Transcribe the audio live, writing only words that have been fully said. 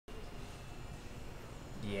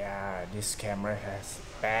Yeah, this camera has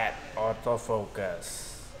bad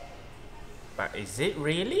autofocus. But is it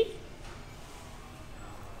really?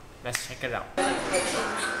 Let's check it out.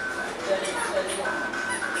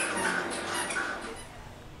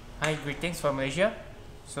 Hi, greetings from Malaysia.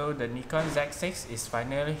 So the Nikon Z6 is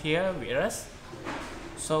finally here with us.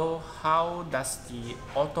 So how does the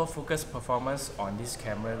autofocus performance on this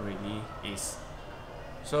camera really is?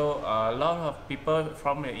 So a lot of people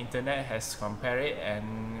from the internet has compared it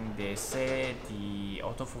and they say the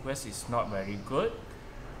autofocus is not very good.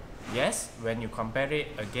 Yes, when you compare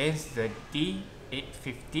it against the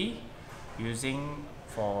D850 using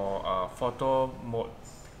for photo mode,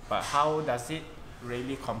 but how does it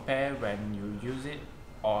really compare when you use it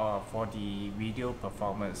or for the video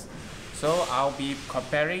performance? So I'll be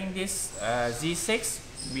comparing this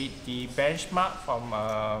Z6 with the benchmark from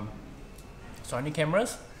Sony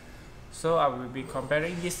cameras. So I will be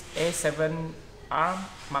comparing this A7RIII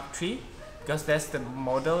Mark III because that's the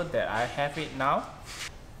model that I have it now.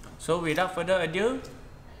 So without further ado,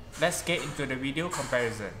 let's get into the video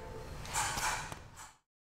comparison.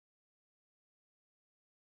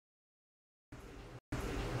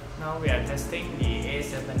 Now we are testing the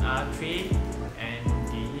A7RIII and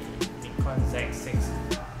the Nikon Z6.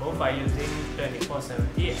 Both are using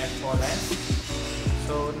 24-70 f4 lens.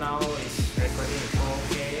 So now it's recording in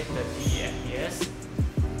 4K 30 fps.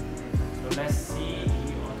 So let's see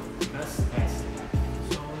the autofocus test.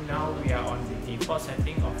 So now we are on the default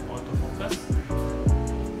setting of autofocus.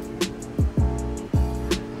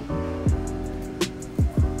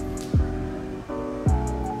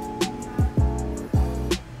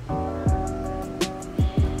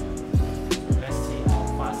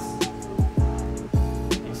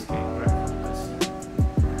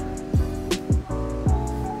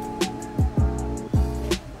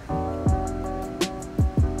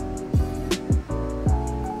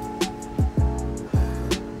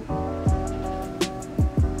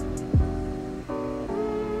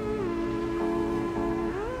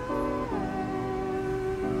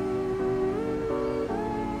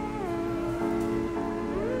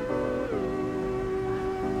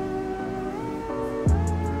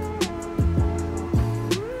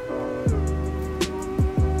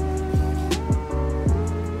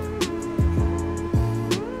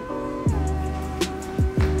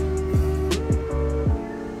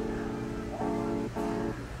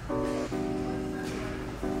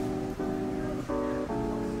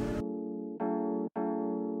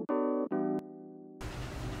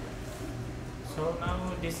 So now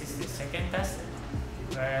this is the second test,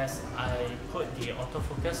 whereas I put the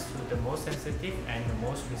autofocus to the most sensitive and the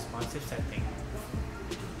most responsive setting.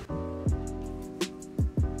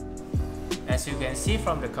 As you can see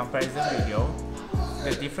from the comparison video,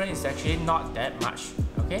 the difference is actually not that much,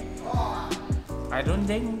 okay? I don't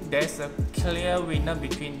think there's a clear winner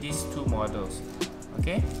between these two models,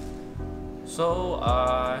 okay? So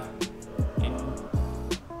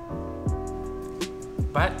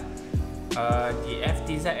the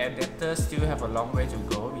FTZ adapter still have a long way to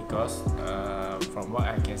go because from what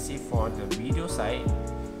I can see for the video side,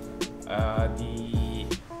 the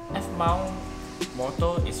F-mount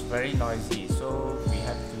motor is very noisy, so we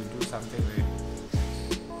have to do something with it.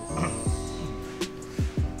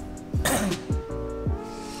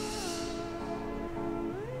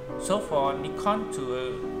 So for Nikon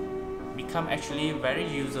to become actually very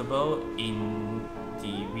usable in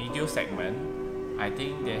the video segment, I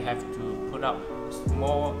think they have to put up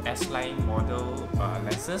more S-line model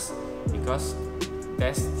lenses because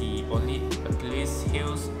that's the only Achilles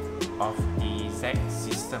heels of the Z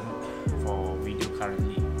system for video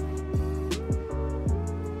currently.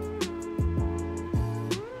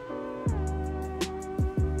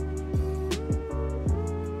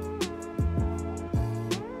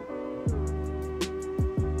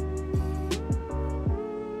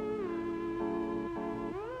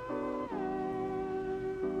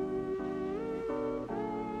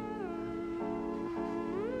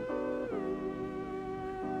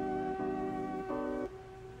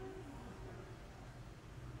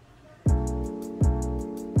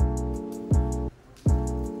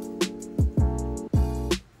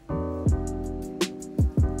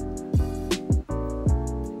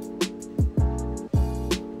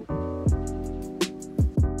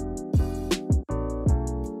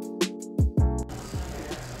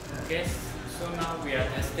 Okay, so now we are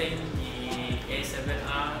testing the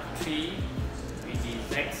A7RIII with the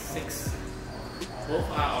Z6. Both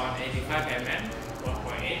are on 85mm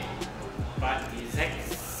 1.8, but the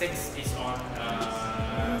Z6 is on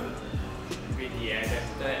with the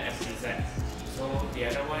adapter FTZ. So the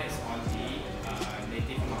other one is on the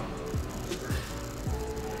native mount.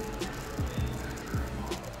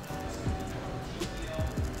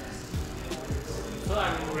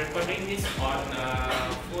 recording this on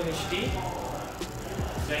Full HD,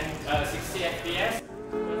 60 FPS.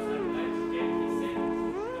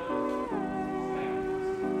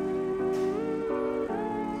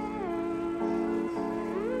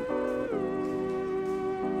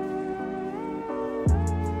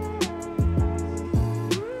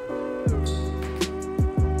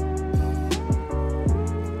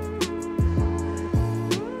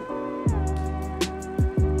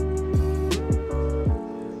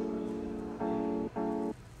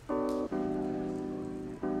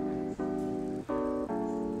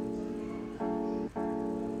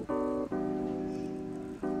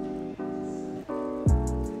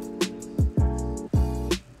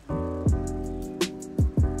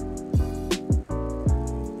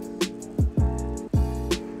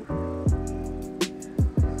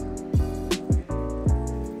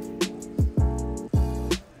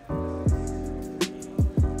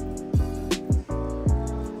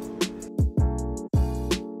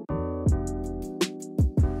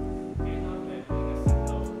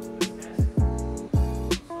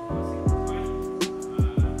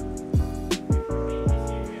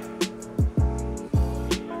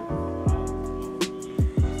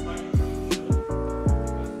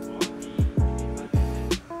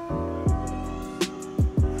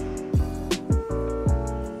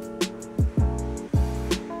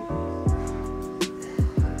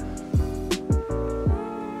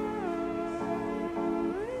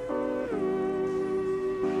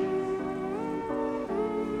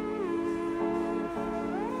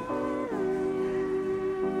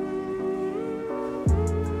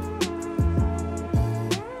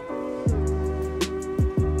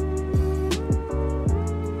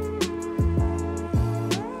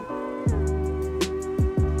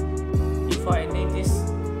 Before ending this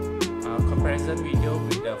comparison video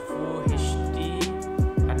with the Full HD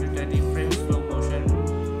 120 frames slow motion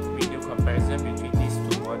video comparison between these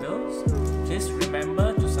two models, please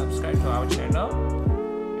remember to subscribe to our channel,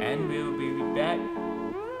 and we will be back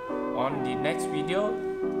on the next video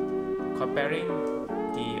comparing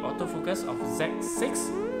the autofocus of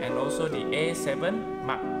Z6 and also the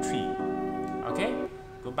A7RIII. Okay,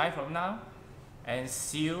 goodbye from now and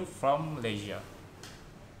see you from Malaysia.